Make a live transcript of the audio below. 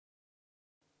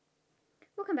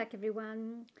Welcome back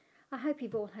everyone. I hope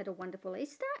you've all had a wonderful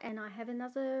Easter, and I have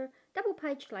another double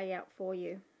page layout for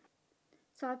you.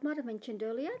 So I might have mentioned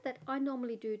earlier that I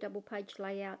normally do double page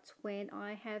layouts when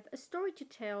I have a story to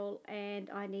tell and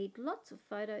I need lots of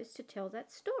photos to tell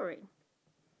that story.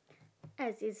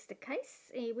 As is the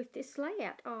case with this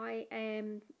layout, I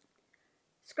am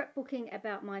scrapbooking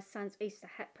about my son's Easter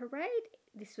hat parade.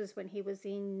 This was when he was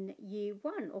in year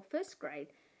 1 or first grade.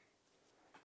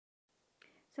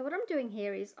 So what I'm doing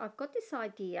here is I've got this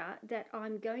idea that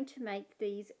I'm going to make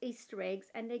these Easter eggs,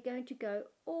 and they're going to go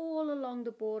all along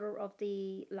the border of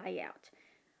the layout.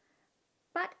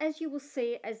 But as you will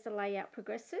see as the layout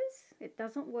progresses, it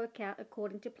doesn't work out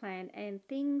according to plan and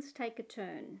things take a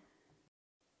turn.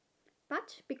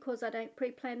 But because I don't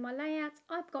pre-plan my layouts,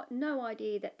 I've got no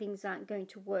idea that things aren't going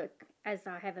to work as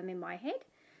I have them in my head.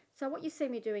 So what you see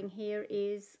me doing here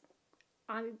is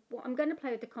I'm going to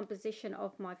play with the composition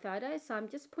of my photos, so I'm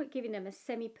just giving them a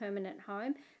semi-permanent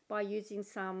home by using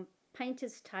some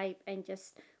painter's tape and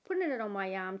just putting it on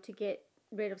my arm to get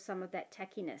rid of some of that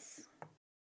tackiness.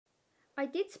 I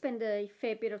did spend a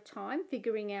fair bit of time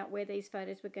figuring out where these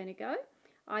photos were going to go.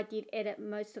 I did edit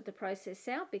most of the process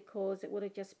out because it would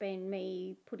have just been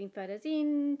me putting photos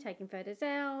in, taking photos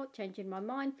out, changing my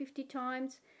mind 50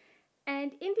 times.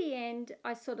 And in the end,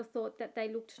 I sort of thought that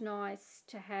they looked nice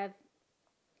to have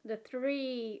the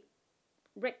 3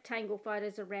 rectangle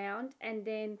photos around, and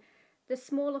then the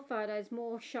smaller photos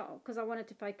more shot, because I wanted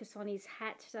to focus on his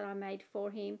hat that I made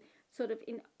for him, sort of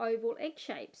in oval egg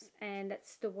shapes, and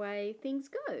that's the way things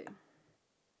go.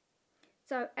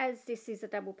 So as this is a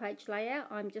double page layout,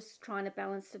 I'm just trying to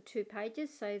balance the 2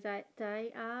 pages so that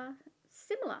they are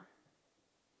similar.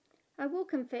 I will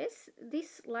confess,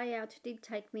 this layout did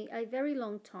take me a very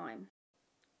long time.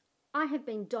 I have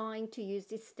been dying to use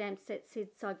this stamp set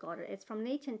since I got it. It's from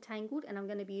Neat and Tangled, and I'm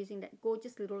going to be using that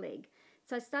gorgeous little egg.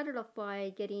 So I started off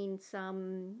by getting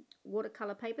some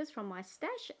watercolor papers from my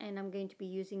stash, and I'm going to be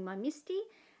using my Misty.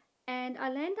 And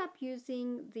I'll end up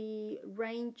using the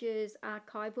Ranger's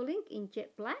archival ink in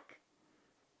jet black.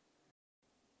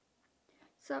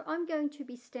 So I'm going to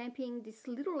be stamping this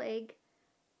little egg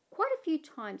quite a few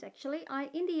times actually.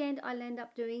 In the end I'll end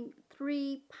up doing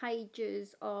 3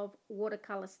 pages of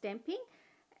watercolor stamping,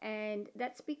 and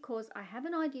that's because I have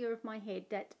an idea of my head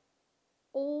that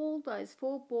all those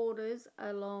 4 borders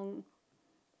along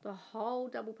the whole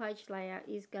double page layout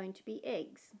is going to be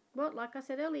eggs. Well, like I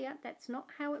said earlier, that's not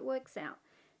how it works out.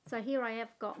 So here I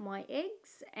have got my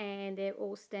eggs and they're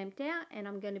all stamped out, and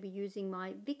I'm going to be using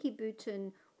my Vicky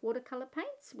Bouton watercolor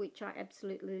paints, which I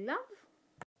absolutely love.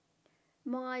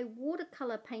 My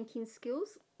watercolor painting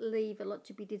skills leave a lot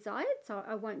to be desired, so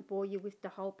I won't bore you with the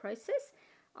whole process.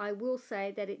 I will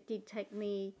say that it did take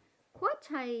me quite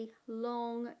a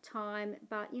long time,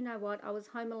 but you know what, I was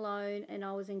home alone and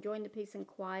I was enjoying the peace and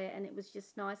quiet, and it was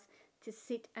just nice to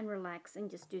sit and relax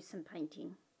and just do some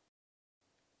painting.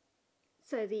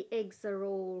 So the eggs are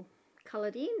all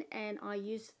coloured in, and I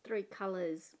used 3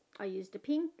 colours. I used a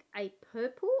pink, a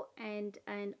purple and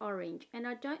an orange, and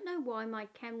I don't know why my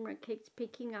camera keeps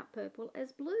picking up purple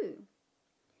as blue.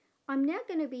 I'm now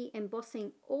going to be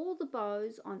embossing all the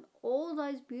bows on all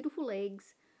those beautiful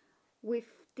eggs with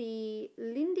the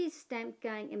Lindy's Stamp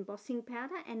Gang embossing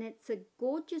powder, and it's a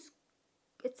gorgeous,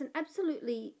 it's an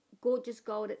absolutely gorgeous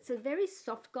gold. It's a very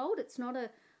soft gold, it's not a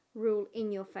real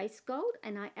in-your-face gold,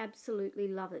 and I absolutely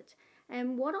love it.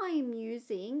 And what I am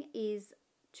using is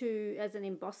as an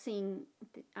embossing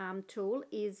tool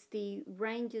is the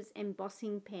Ranger's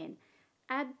embossing pen.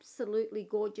 Absolutely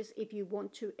gorgeous if you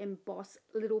want to emboss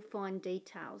little fine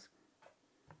details.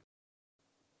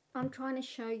 I'm trying to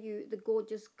show you the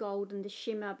gorgeous gold and the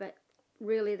shimmer, but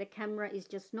really the camera is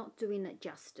just not doing it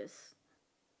justice.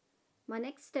 My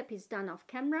next step is done off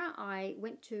camera. I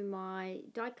went to my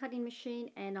die cutting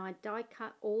machine and I die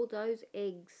cut all those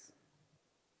eggs.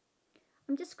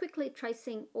 I'm just quickly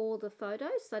tracing all the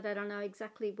photos so that I know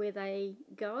exactly where they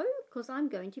go, because I'm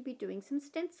going to be doing some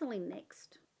stenciling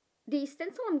next. The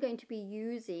stencil I'm going to be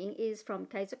using is from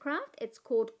Craft. It's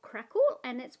called Crackle,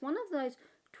 and it's one of those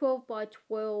 12 by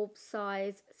 12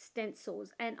 size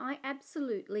stencils, and I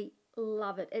absolutely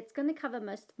love it. It's going to cover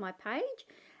most of my page,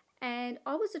 and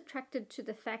I was attracted to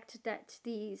the fact that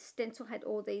the stencil had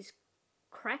all these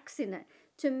cracks in it.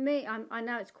 To me, I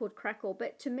know it's called Crackle,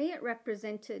 but to me it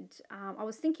represented, I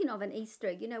was thinking of an Easter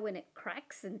egg, you know, when it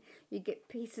cracks and you get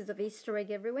pieces of Easter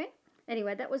egg everywhere.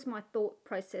 Anyway, that was my thought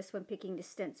process when picking this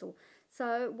stencil.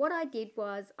 So what I did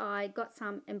was I got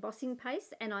some embossing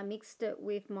paste and I mixed it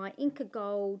with my Inca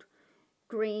Gold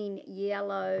green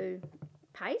yellow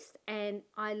paste, and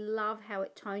I love how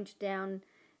it toned down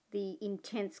the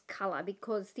intense color,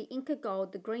 because the Inca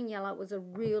Gold, the green yellow, was a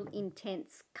real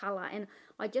intense color, and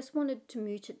I just wanted to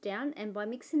mute it down, and by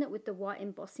mixing it with the white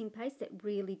embossing paste, it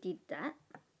really did that.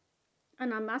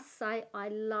 And I must say, I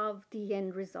love the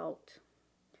end result.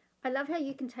 I love how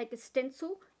you can take a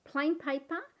stencil, plain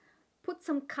paper, put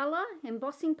some color,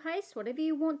 embossing paste, whatever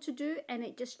you want to do, and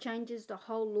it just changes the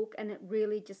whole look, and it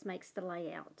really just makes the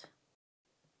layout.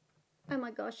 Oh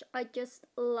my gosh, I just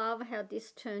love how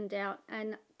this turned out,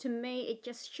 and to me it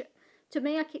just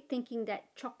I keep thinking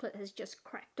that chocolate has just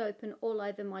cracked open all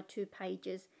over my 2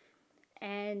 pages.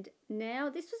 And now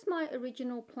this was my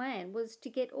original plan, was to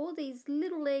get all these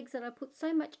little eggs that I put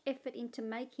so much effort into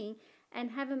making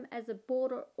and have them as a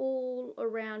border all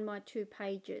around my 2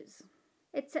 pages.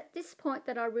 It's at this point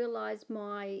that I realize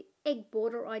my egg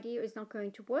border idea is not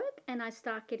going to work, and I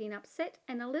start getting upset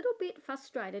and a little bit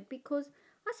frustrated, because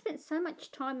I spent so much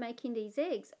time making these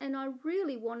eggs and I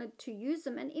really wanted to use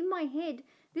them, and in my head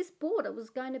this border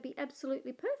was going to be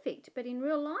absolutely perfect, but in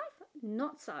real life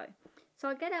not so. So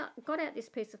I got out this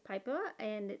piece of paper,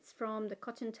 and it's from the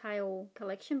Cottontail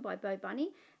collection by bobunny,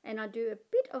 and I do a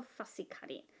bit of fussy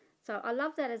cutting. So I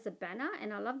love that as a banner,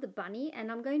 and I love the bunny,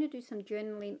 and I'm going to do some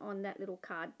journaling on that little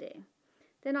card there.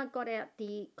 Then I got out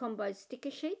the combo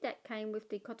sticker sheet that came with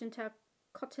the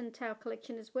Cottontail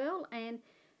collection as well, and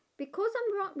because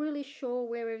I'm not really sure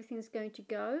where everything's going to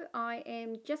go, I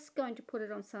am just going to put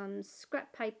it on some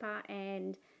scrap paper,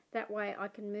 and that way I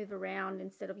can move around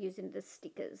instead of using the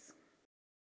stickers.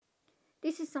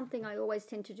 This is something I always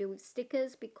tend to do with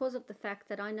stickers, because of the fact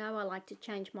that I know I like to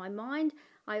change my mind.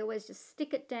 I always just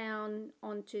stick it down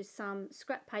onto some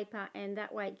scrap paper, and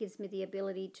that way it gives me the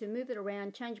ability to move it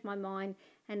around, change my mind,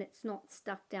 and it's not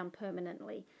stuck down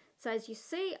permanently. So as you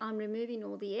see, I'm removing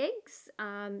all the eggs,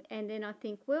 and then I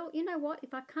think, well, you know what,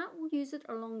 if I can't use it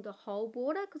along the whole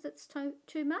border because it's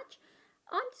too much,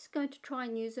 I'm just going to try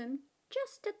and use them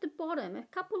just at the bottom, a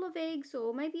couple of eggs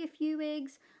or maybe a few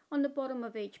eggs on the bottom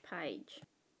of each page.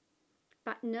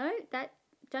 But no,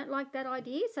 don't like that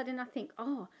idea. So then I think,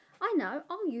 oh, I know,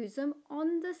 I'll use them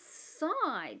on the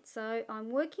side. So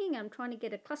I'm trying to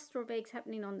get a cluster of eggs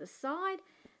happening on the side,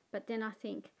 but then I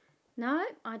think, no,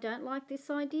 I don't like this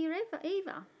idea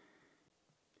either.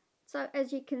 So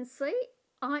as you can see,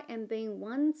 I am being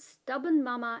one stubborn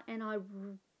mama, and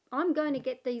I'm going to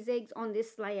get these eggs on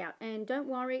this layout, and don't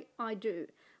worry, I do.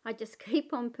 I just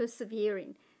keep on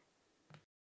persevering.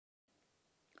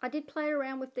 I did play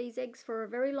around with these eggs for a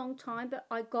very long time, but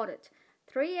I got it.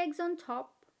 3 eggs on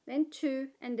top, then 2,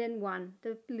 and then 1,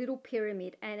 the little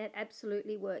pyramid, and it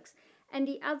absolutely works. And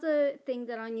the other thing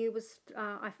that I knew was,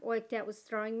 I worked out was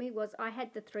throwing me, was I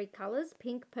had the 3 colours,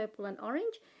 pink, purple and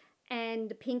orange, and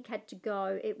the pink had to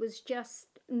go. It was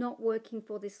just not working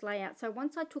for this layout. So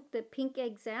once I took the pink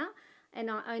eggs out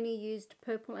and I only used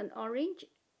purple and orange,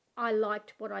 I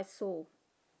liked what I saw.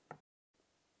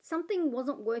 Something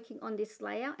wasn't working on this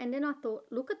layout, and then I thought,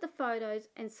 look at the photos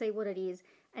and see what it is.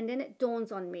 And then it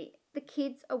dawns on me, the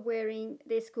kids are wearing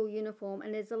their school uniform,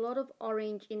 and there's a lot of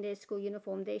orange in their school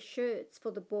uniform. Their shirts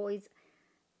for the boys,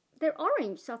 they're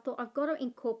orange, so I thought I've got to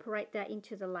incorporate that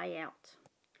into the layout.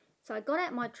 So I got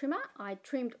out my trimmer, I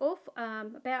trimmed off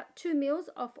about 2 mils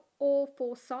off all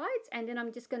 4 sides, and then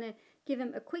I'm just going to give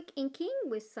them a quick inking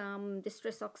with some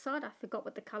Distress Oxide. I forgot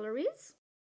what the colour is.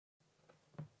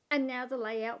 And now the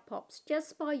layout pops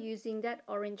just by using that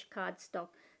orange cardstock.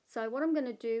 So what I'm going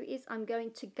to do is I'm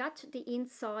going to gut the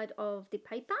inside of the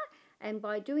paper, and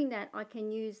by doing that I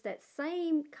can use that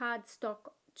same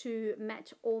cardstock to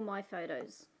match all my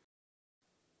photos.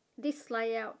 This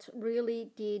layout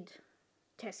really did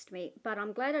test me, but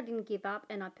I'm glad I didn't give up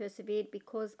and I persevered,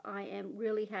 because I am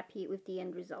really happy with the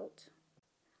end result.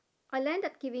 I landed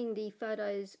up giving the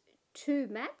photos 2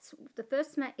 mats. The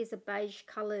first mat is a beige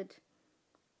coloured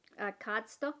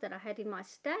cardstock that I had in my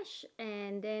stash,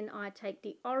 and then I take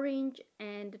the orange,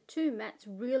 and the 2 mats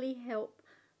really help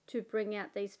to bring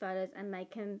out these photos and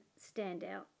make them stand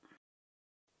out.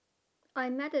 I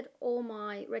matted all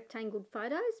my rectangled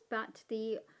photos, but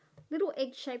the little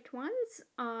egg-shaped ones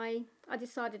I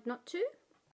decided not to.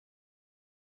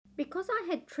 Because I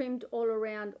had trimmed all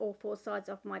around all 4 sides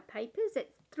of my papers,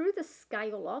 it threw the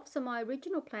scale off, so my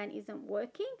original plan isn't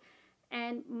working,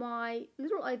 and my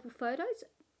little oval photos,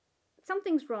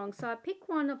 something's wrong. So I pick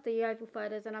one of the oval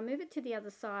photos and I move it to the other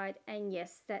side, and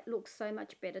yes, that looks so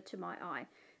much better to my eye.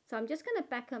 So I'm just going to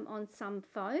back them on some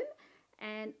foam,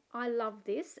 and I love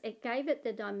this. It gave it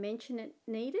the dimension it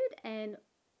needed, and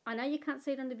I know you can't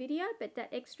see it on the video, but that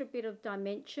extra bit of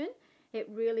dimension, it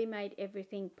really made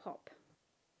everything pop.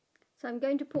 So I'm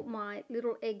going to put my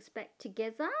little eggs back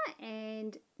together,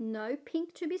 and no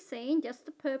pink to be seen, just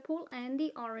the purple and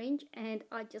the orange, and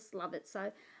I just love it.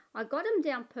 So I got them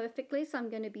down perfectly, so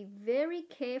I'm going to be very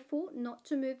careful not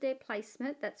to move their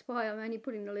placement. That's why I'm only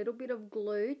putting a little bit of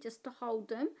glue just to hold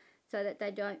them so that they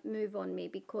don't move on me,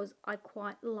 because I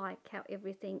quite like how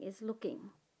everything is looking.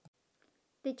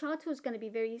 The title is going to be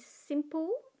very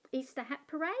simple, Easter Hat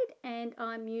Parade, and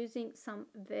I'm using some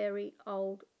very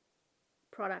old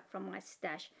product from my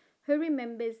stash. Who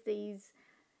remembers these?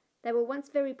 They were once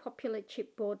very popular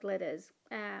chipboard letters.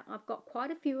 I've got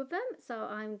quite a few of them, so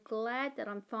I'm glad that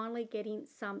I'm finally getting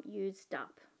some used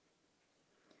up.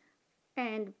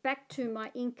 And back to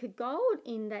my Inca Gold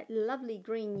in that lovely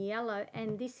green yellow,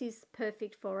 and this is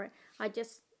perfect for it. I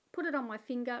just put it on my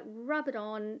finger, rub it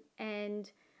on,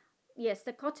 and yes,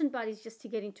 the cotton bud is just to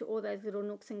get into all those little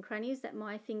nooks and crannies that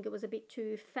my finger was a bit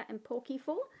too fat and porky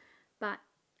for, but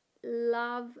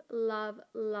love, love,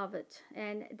 love it.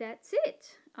 And that's it.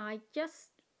 I just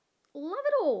love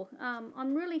it all.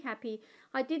 I'm really happy.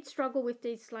 I did struggle with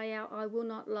this layout, I will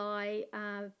not lie,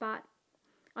 but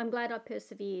I'm glad I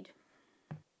persevered.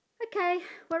 Okay,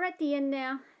 we're at the end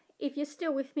now. If you're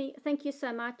still with me, thank you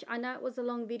so much. I know it was a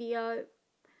long video,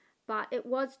 but it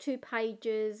was 2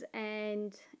 pages,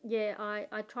 and yeah,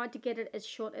 I tried to get it as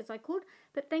short as I could.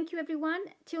 But thank you everyone.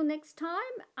 Till next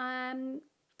time.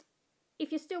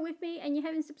 If you're still with me and you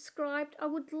haven't subscribed, I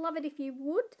would love it if you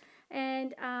would.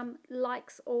 And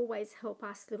likes always help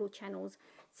us little channels.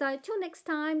 So till next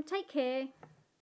time, take care.